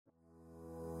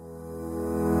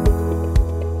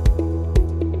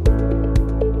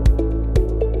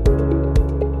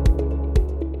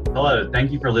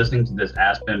Thank you for listening to this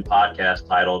Aspen podcast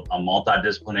titled A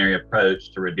Multidisciplinary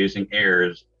Approach to Reducing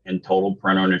Errors in Total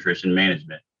Parenteral Nutrition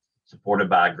Management, supported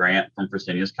by a grant from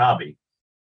Fresenius Kabi.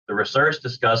 The research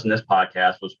discussed in this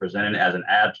podcast was presented as an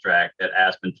abstract at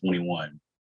Aspen 21.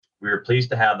 We are pleased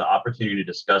to have the opportunity to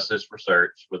discuss this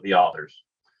research with the authors.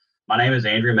 My name is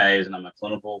Andrew Mays, and I'm a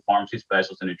clinical pharmacy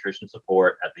specialist in nutrition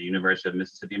support at the University of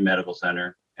Mississippi Medical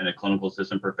Center and a clinical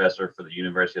assistant professor for the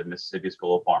University of Mississippi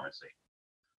School of Pharmacy.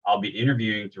 I'll be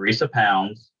interviewing Teresa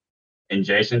Pounds and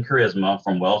Jason Charisma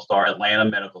from WellStar Atlanta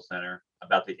Medical Center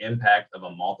about the impact of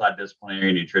a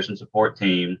multidisciplinary nutrition support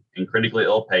team in critically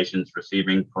ill patients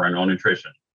receiving parenteral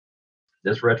nutrition.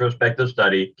 This retrospective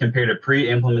study compared a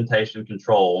pre-implementation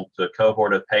control to a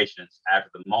cohort of patients after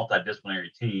the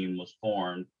multidisciplinary team was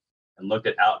formed and looked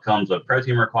at outcomes of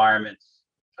protein requirements,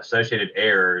 associated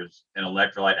errors, and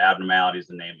electrolyte abnormalities,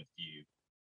 to name a few.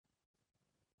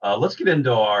 Let's get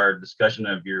into our discussion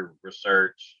of your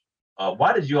research.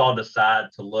 Why did you all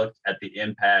decide to look at the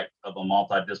impact of a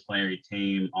multidisciplinary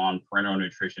team on parenteral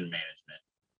nutrition management?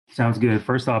 Sounds good.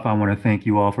 First off, I want to thank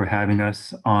you all for having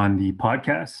us on the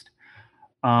podcast.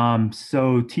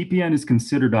 So TPN is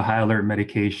considered a high alert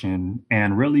medication,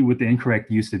 and really with the incorrect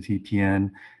use of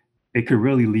TPN, it could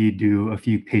really lead to a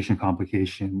few patient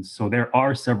complications. So there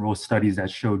are several studies that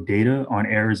show data on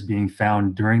errors being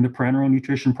found during the parenteral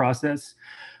nutrition process,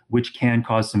 which can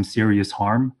cause some serious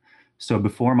harm. So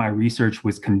before my research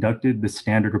was conducted, the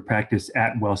standard of practice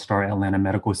at WellStar Atlanta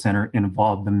Medical Center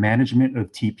involved the management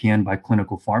of TPN by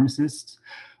clinical pharmacists,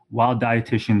 while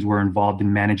dietitians were involved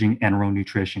in managing enteral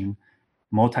nutrition.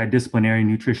 Multidisciplinary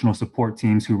nutritional support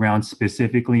teams who round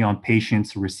specifically on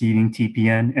patients receiving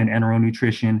TPN and enteral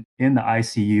nutrition in the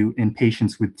ICU in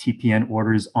patients with TPN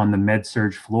orders on the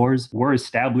med-surg floors were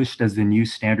established as the new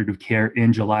standard of care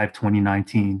in July of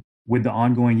 2019. With the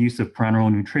ongoing use of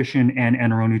parenteral nutrition and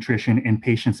enteral nutrition in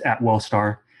patients at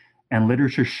WellStar, and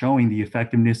literature showing the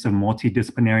effectiveness of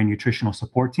multidisciplinary nutritional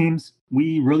support teams,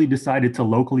 we really decided to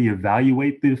locally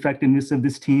evaluate the effectiveness of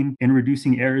this team in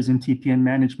reducing errors in TPN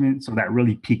management. So that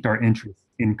really piqued our interest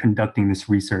in conducting this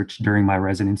research during my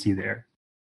residency there.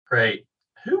 Great.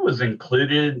 Who was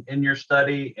included in your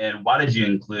study, and why did you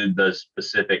include those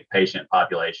specific patient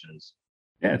populations?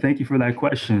 Yeah, thank you for that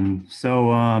question.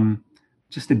 So,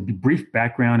 just a brief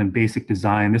background and basic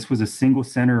design. This was a single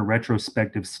center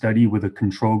retrospective study with a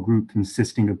control group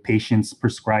consisting of patients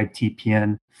prescribed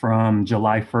TPN from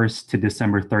July 1st to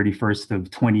December 31st of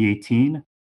 2018,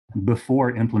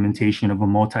 before implementation of a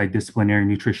multidisciplinary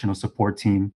nutritional support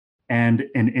team, and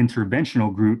an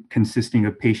interventional group consisting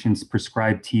of patients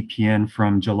prescribed TPN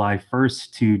from July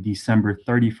 1st to December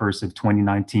 31st of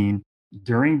 2019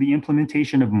 during the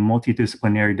implementation of a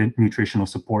multidisciplinary nutritional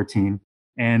support team.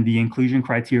 And the inclusion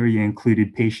criteria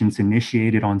included patients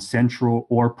initiated on central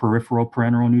or peripheral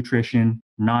parenteral nutrition,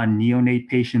 non-neonate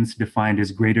patients defined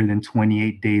as greater than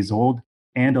 28 days old,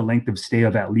 and a length of stay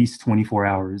of at least 24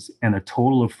 hours. And a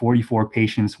total of 44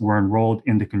 patients were enrolled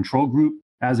in the control group,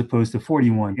 as opposed to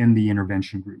 41 in the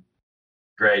intervention group.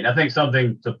 Great. And I think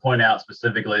something to point out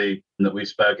specifically that we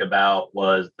spoke about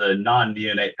was the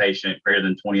non-neonate patient greater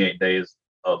than 28 days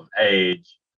of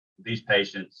age. These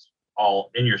patients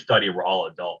all in your study were all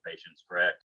adult patients,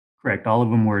 correct? Correct. All of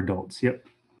them were adults. Yep.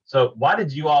 So why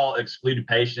did you all exclude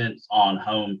patients on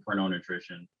home parenteral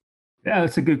nutrition? Yeah,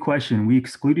 that's a good question. We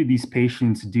excluded these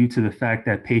patients due to the fact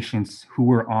that patients who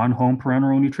were on home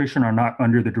parenteral nutrition are not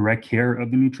under the direct care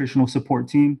of the nutritional support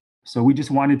team. So we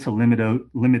just wanted to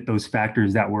limit those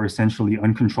factors that were essentially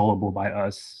uncontrollable by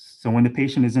us. So when the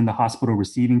patient is in the hospital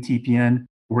receiving TPN,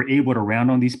 we're able to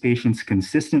round on these patients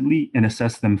consistently and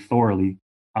assess them thoroughly.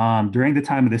 During the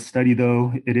time of this study,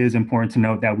 though, it is important to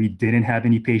note that we didn't have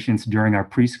any patients during our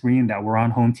pre-screen that were on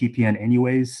home TPN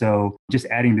anyways. So just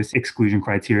adding this exclusion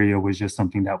criteria was just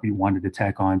something that we wanted to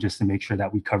tack on just to make sure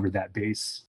that we covered that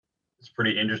base. It's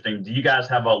pretty interesting. Do you guys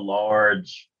have a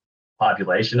large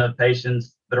population of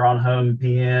patients that are on home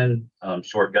PN,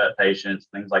 short gut patients,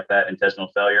 things like that, intestinal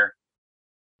failure?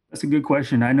 That's a good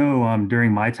question. I know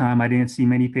during my time, I didn't see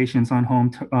many patients on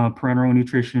home parenteral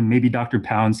nutrition. Maybe Dr.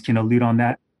 Pounds can allude on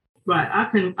that. Right, I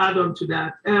can add on to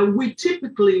that. We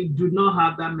typically do not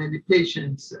have that many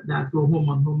patients that go home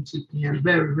on home TPN.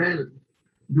 Very rarely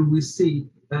do we see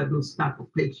those type of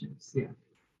patients. Yeah,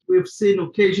 we've seen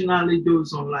occasionally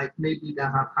those on like maybe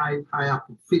that have high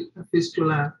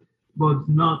fistula, but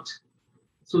not.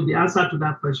 So the answer to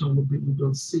that question would be we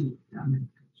don't see that many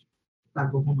patients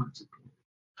that go home on TPN.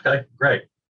 Okay, great.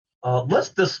 Let's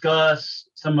discuss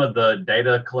some of the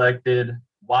data collected,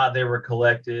 why they were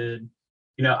collected.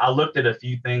 I looked at a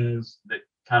few things that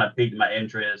kind of piqued my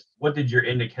interest. What did your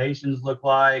indications look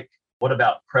like? What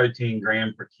about protein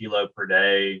gram per kilo per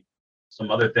day? Some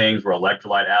other things were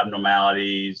electrolyte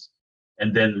abnormalities.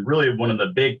 And then really one of the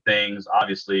big things,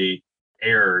 obviously,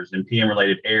 errors and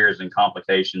PM-related errors and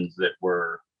complications that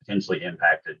were potentially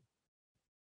impacted.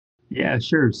 Yeah,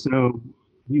 sure. So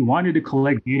we wanted to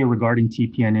collect data regarding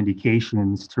TPN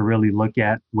indications to really look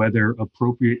at whether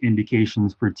appropriate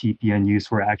indications for TPN use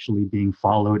were actually being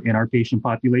followed in our patient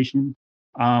population.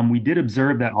 We did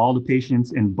observe that all the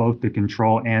patients in both the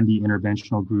control and the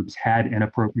interventional groups had an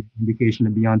appropriate indication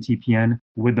to be on TPN,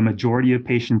 with the majority of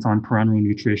patients on parenteral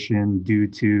nutrition due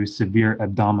to severe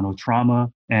abdominal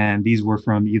trauma. And these were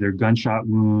from either gunshot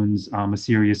wounds, a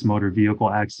serious motor vehicle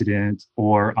accident,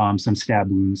 or some stab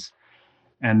wounds.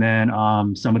 And then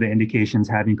some of the indications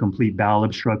having complete bowel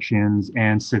obstructions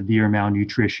and severe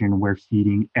malnutrition where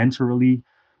feeding enterally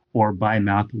or by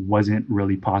mouth wasn't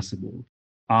really possible.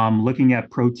 Looking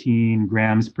at protein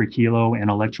grams per kilo and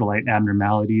electrolyte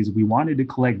abnormalities, we wanted to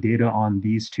collect data on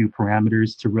these two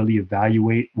parameters to really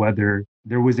evaluate whether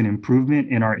there was an improvement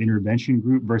in our intervention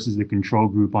group versus the control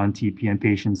group on TPN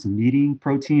patients meeting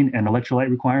protein and electrolyte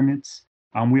requirements.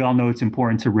 We all know it's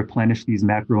important to replenish these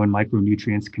macro and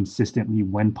micronutrients consistently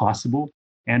when possible.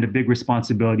 And a big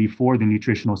responsibility for the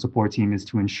nutritional support team is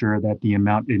to ensure that the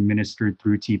amount administered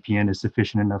through TPN is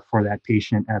sufficient enough for that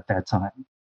patient at that time.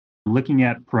 Looking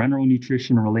at parenteral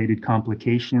nutrition related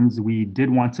complications, we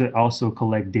did want to also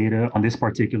collect data on this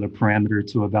particular parameter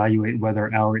to evaluate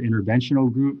whether our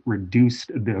interventional group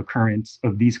reduced the occurrence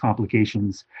of these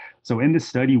complications. So in this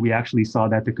study, we actually saw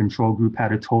that the control group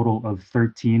had a total of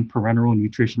 13 parenteral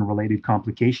nutrition related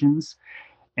complications.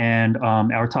 And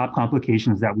our top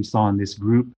complications that we saw in this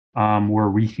group were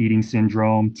refeeding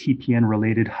syndrome, TPN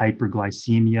related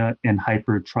hyperglycemia, and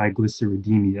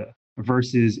hypertriglyceridemia,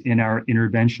 versus in our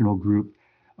interventional group,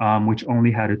 which only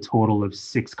had a total of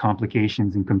 6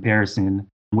 complications in comparison,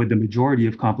 with the majority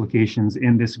of complications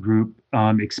in this group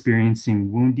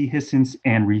experiencing wound dehiscence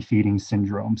and refeeding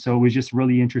syndrome. So it was just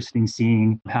really interesting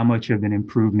seeing how much of an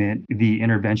improvement the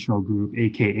interventional group,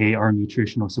 aka our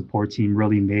nutritional support team,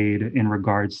 really made in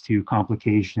regards to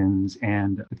complications.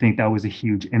 And I think that was a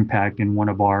huge impact and one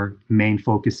of our main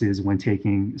focuses when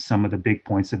taking some of the big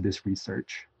points of this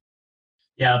research.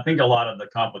 Yeah, I think a lot of the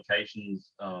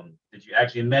complications that you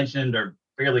actually mentioned are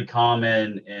fairly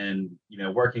common in,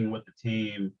 working with the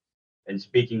team and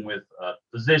speaking with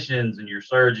physicians and your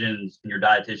surgeons and your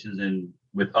dietitians and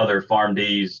with other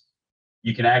PharmDs.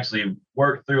 You can actually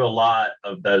work through a lot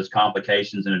of those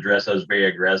complications and address those very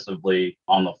aggressively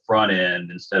on the front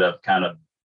end instead of kind of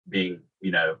being,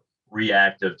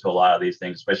 reactive to a lot of these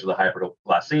things, especially the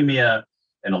hyperglycemia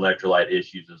and electrolyte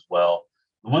issues as well.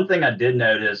 The one thing I did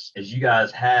notice is you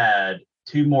guys had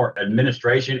 2 more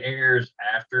administration errors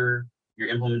after your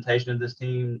implementation of this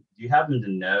team. Do you happen to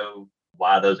know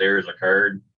why those errors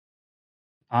occurred?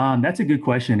 That's a good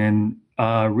question. And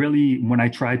really, when I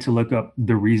tried to look up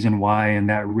the reason why, and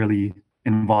that really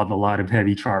involved a lot of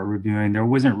heavy chart reviewing, there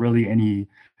wasn't really any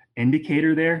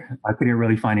indicator there. I couldn't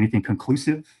really find anything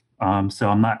conclusive. So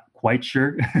I'm not quite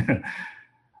sure.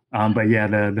 But yeah,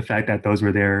 the fact that those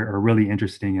were there are really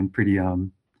interesting and pretty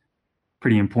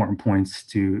important points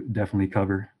to definitely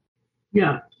cover.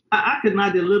 Yeah, I can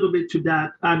add a little bit to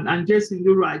that. And Jason,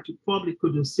 you're right, you probably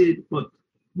couldn't see it, but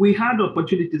we had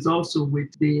opportunities also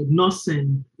with the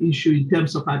nursing issue in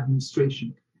terms of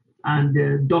administration. And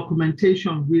the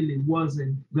documentation really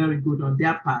wasn't very good on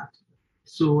their part.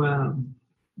 So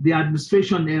the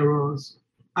administration errors,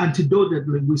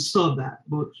 anecdotally, we saw that,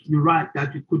 but you're right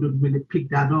that you couldn't really pick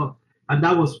that up. And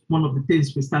that was one of the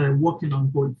things we started working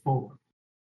on going forward.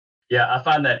 Yeah, I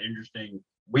find that interesting.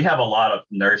 We have a lot of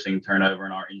nursing turnover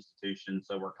in our institution,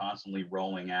 so we're constantly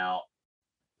rolling out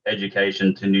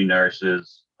education to new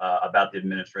nurses about the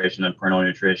administration of parenteral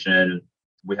nutrition.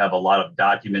 We have a lot of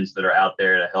documents that are out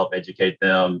there to help educate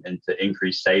them and to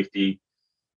increase safety.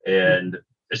 And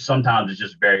sometimes it's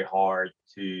just very hard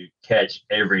to catch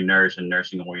every nurse in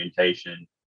nursing orientation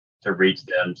to reach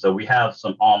them. So we have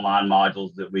some online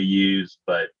modules that we use,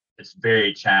 but it's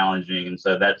very challenging. And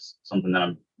so that's something that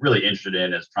I'm really interested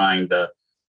in, is trying to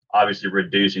obviously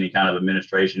reduce any kind of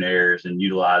administration errors and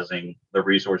utilizing the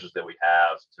resources that we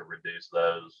have to reduce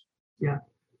those. Yeah.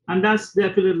 And that's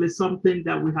definitely something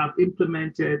that we have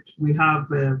implemented. We have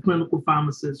clinical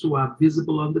pharmacists who are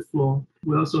visible on the floor.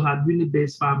 We also have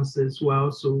unit-based pharmacists who are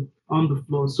also on the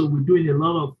floor. So we're doing a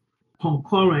lot of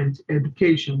concurrent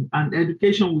education. And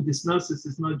education with these nurses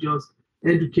is not just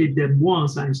educate them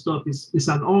once and stop. It's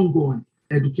an ongoing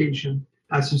education.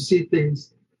 As you see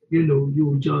things,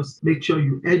 you just make sure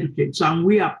you educate. So and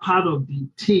we are part of the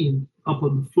team up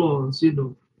on the floors,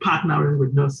 partnering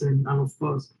with nursing, and of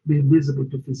course, being visible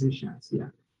to physicians. Yeah.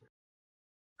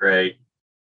 Great.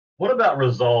 What about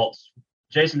results?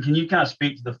 Jason, can you kind of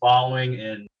speak to the following,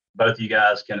 and both of you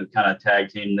guys can kind of tag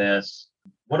team this?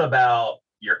 What about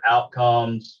your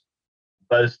outcomes,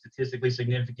 both statistically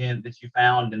significant that you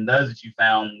found and those that you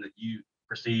found that you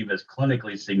perceive as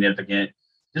clinically significant?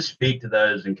 Just speak to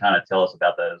those and kind of tell us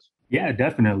about those. Yeah,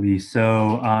 definitely.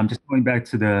 So just going back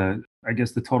to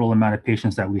the total amount of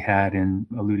patients that we had, and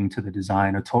alluding to the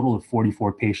design, a total of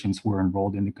 44 patients were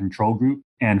enrolled in the control group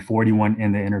and 41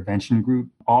 in the intervention group.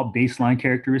 All baseline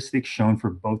characteristics shown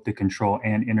for both the control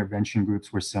and intervention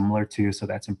groups were similar too, so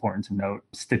that's important to note.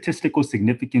 Statistical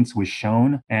significance was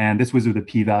shown, and this was with a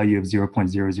p-value of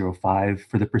 0.005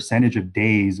 for the percentage of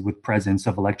days with presence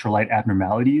of electrolyte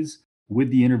abnormalities, with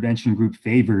the intervention group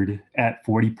favored at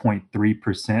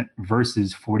 40.3%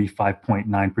 versus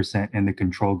 45.9% in the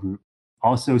control group.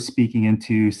 Also speaking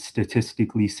into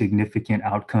statistically significant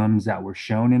outcomes that were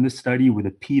shown in the study with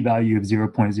a p-value of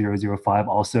 0.005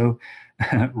 also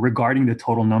regarding the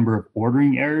total number of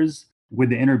ordering errors,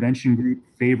 with the intervention group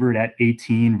favored at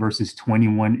 18 versus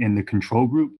 21 in the control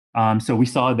group. So we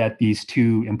saw that these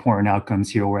two important outcomes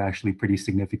here were actually pretty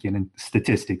significant and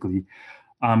statistically.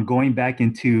 Going back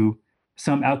into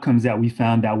some outcomes that we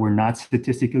found that were not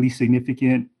statistically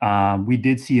significant, we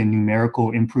did see a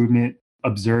numerical improvement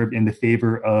observed in the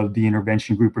favor of the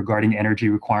intervention group regarding energy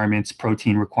requirements,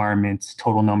 protein requirements,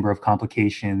 total number of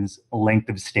complications, length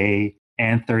of stay,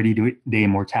 and 30-day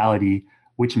mortality,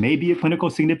 which may be a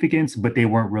clinical significance, but they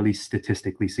weren't really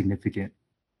statistically significant.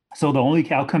 So the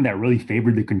only outcome that really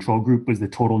favored the control group was the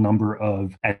total number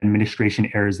of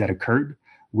administration errors that occurred,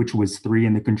 which was 3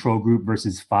 in the control group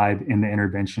versus 5 in the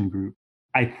intervention group.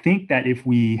 I think that if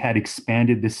we had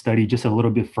expanded this study just a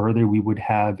little bit further, we would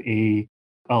have a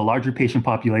larger patient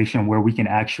population where we can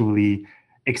actually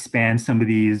expand some of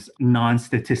these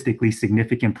non-statistically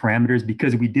significant parameters,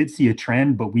 because we did see a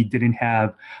trend, but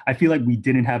I feel like we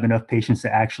didn't have enough patients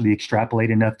to actually extrapolate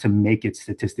enough to make it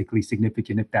statistically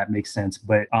significant, if that makes sense.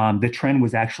 But the trend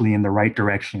was actually in the right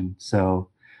direction. So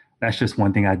that's just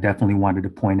one thing I definitely wanted to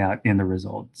point out in the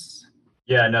results.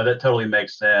 Yeah, no, that totally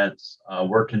makes sense.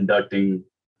 We're conducting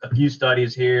a few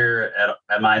studies here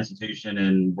at my institution,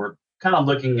 and we're kind of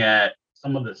looking at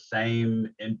some of the same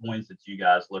endpoints that you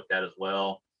guys looked at as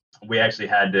well. We actually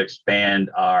had to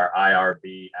expand our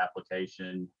IRB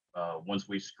application. Once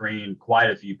we screened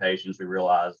quite a few patients, we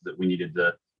realized that we needed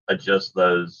to adjust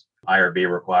those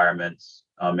IRB requirements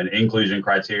and inclusion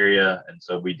criteria. And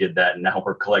so we did that, and now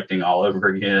we're collecting all over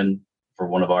again for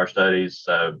one of our studies.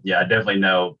 So yeah, I definitely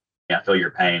know. I feel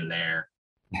your pain there.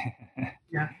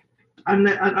 Yeah. And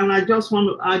I just want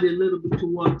to add a little bit to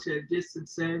what Jason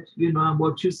said, and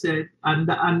what you said.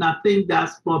 And I think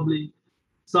that's probably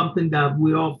something that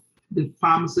we all, the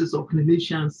pharmacists or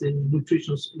clinicians in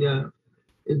nutrition,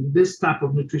 in this type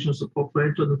of nutrition support,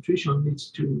 parental nutrition,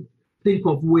 needs to think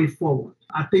of way forward.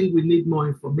 I think we need more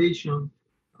information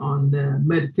on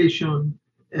medication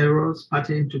errors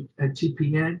pertaining to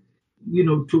TPN,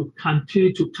 to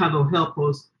continue to kind of help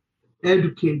us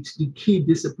educate the key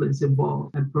disciplines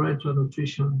involved in parental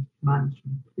nutrition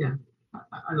management. Yeah,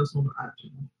 I just want to add to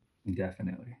that.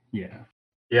 Definitely, yeah.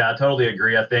 Yeah, I totally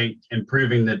agree. I think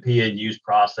improving the PNU's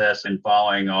process and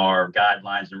following our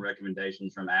guidelines and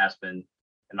recommendations from Aspen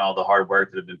and all the hard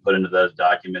work that have been put into those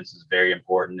documents is very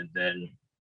important. And then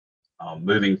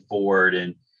moving forward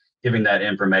and giving that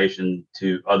information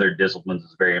to other disciplines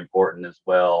is very important as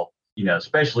well,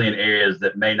 especially in areas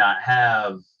that may not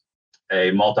have a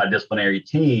multidisciplinary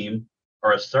team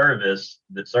or a service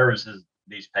that services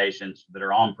these patients that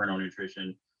are on parental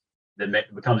nutrition.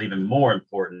 That becomes even more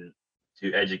important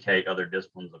to educate other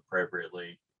disciplines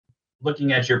appropriately.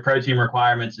 Looking at your protein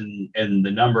requirements and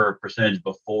the number of percentage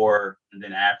before and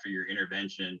then after your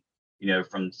intervention,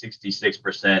 from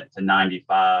 66% to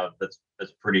 95%,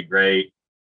 that's pretty great.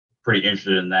 Pretty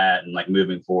interested in that, and like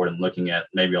moving forward and looking at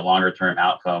maybe a longer term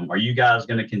outcome. Are you guys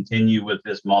going to continue with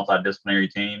this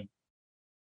multidisciplinary team?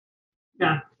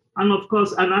 Yeah, and of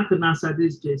course, and I can answer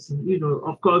this, Jason.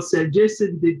 Of course,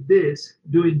 Jason did this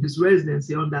during his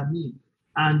residency under me,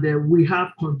 and we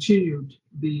have continued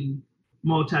the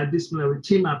multidisciplinary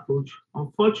team approach.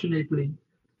 Unfortunately,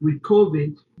 with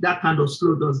COVID, that kind of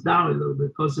slowed us down a little bit,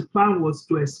 because the plan was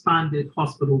to expand it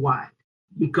hospital-wide.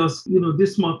 Because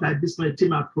this multidisciplinary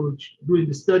team approach during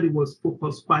the study was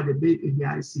focused quite a bit in the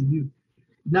ICU.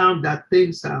 Now that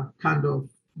things are kind of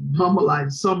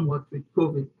normalized somewhat with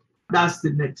COVID, that's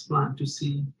the next plan, to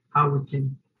see how we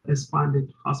can expand it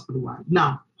hospital-wide.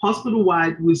 Now,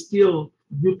 hospital-wide, we still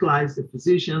utilize the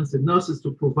physicians, the nurses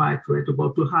to provide parental,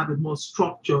 but to have a more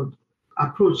structured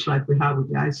approach like we have with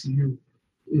the ICU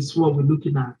is what we're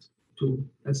looking at to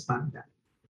expand that.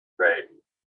 Great.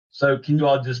 So can you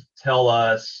all just tell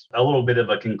us a little bit of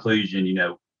a conclusion,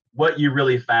 what you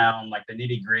really found, like the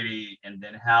nitty gritty, and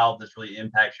then how this really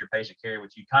impacts your patient care,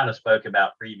 which you kind of spoke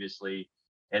about previously,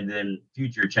 and then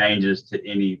future changes to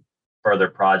any further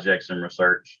projects and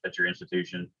research at your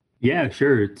institution? Yeah,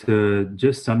 sure. To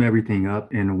just sum everything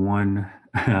up in one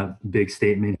big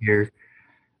statement here,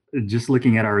 just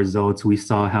looking at our results, we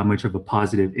saw how much of a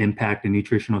positive impact a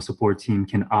nutritional support team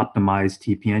can optimize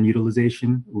TPN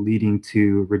utilization, leading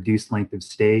to reduced length of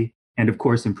stay and, of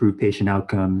course, improved patient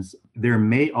outcomes. There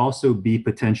may also be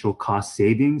potential cost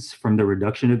savings from the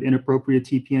reduction of inappropriate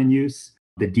TPN use,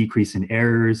 the decrease in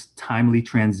errors, timely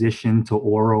transition to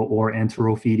oral or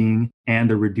enteral feeding, and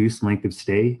the reduced length of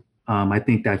stay. I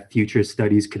think that future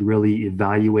studies could really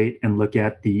evaluate and look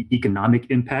at the economic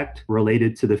impact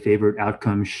related to the favored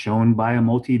outcomes shown by a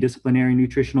multidisciplinary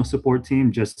nutritional support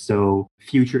team, just so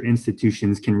future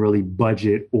institutions can really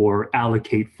budget or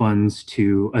allocate funds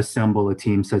to assemble a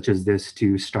team such as this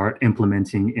to start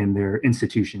implementing in their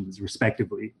institutions,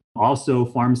 respectively. Also,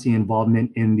 pharmacy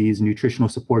involvement in these nutritional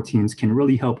support teams can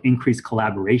really help increase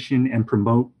collaboration and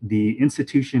promote the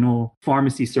institutional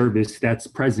pharmacy service that's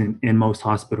present in most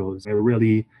hospitals. It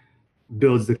really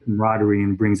builds the camaraderie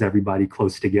and brings everybody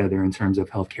close together in terms of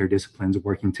healthcare disciplines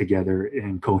working together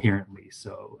and coherently.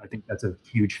 So I think that's a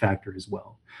huge factor as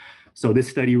well. So this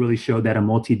study really showed that a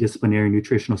multidisciplinary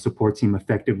nutritional support team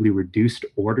effectively reduced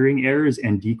ordering errors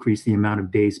and decreased the amount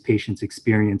of days patients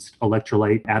experienced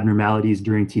electrolyte abnormalities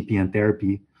during TPN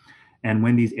therapy. And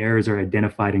when these errors are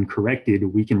identified and corrected,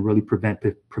 we can really prevent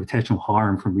the potential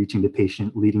harm from reaching the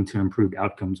patient, leading to improved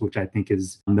outcomes, which I think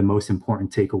is the most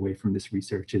important takeaway from this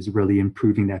research, is really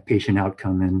improving that patient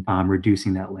outcome and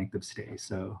reducing that length of stay.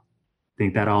 So I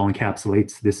think that all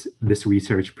encapsulates this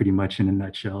research pretty much in a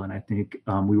nutshell. And I think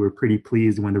we were pretty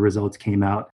pleased when the results came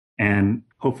out, and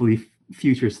hopefully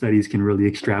future studies can really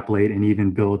extrapolate and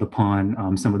even build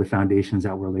upon some of the foundations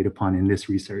that were laid upon in this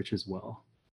research as well.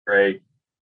 Great.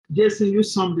 Jason, you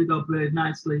summed it up very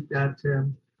nicely that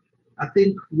I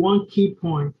think one key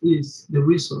point is the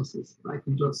resources, like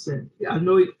you just said. I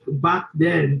know back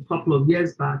then, a couple of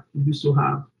years back, we used to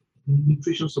have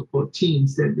nutrition support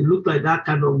teams that it looked like that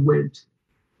kind of went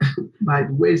by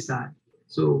the wayside.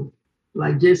 So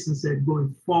like Jason said,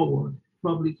 going forward,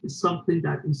 probably is something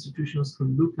that institutions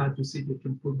can look at to see if they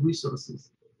can put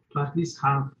resources to at least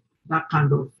have that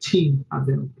kind of team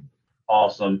available.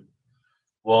 Awesome.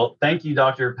 Well, thank you,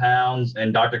 Dr. Pounds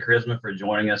and Dr. Charisma, for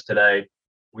joining us today.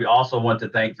 We also want to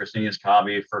thank Fresenius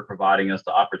Kabi for providing us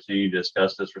the opportunity to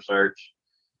discuss this research.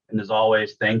 And as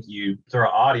always, thank you to our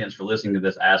audience for listening to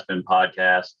this Aspen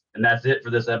podcast. And that's it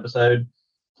for this episode.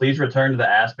 Please return to the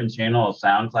Aspen channel of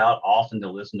SoundCloud often to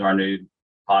listen to our new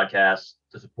podcasts.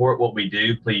 To support what we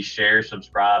do, please share,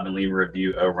 subscribe, and leave a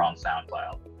review over on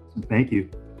SoundCloud. Thank you.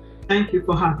 Thank you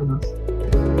for having us.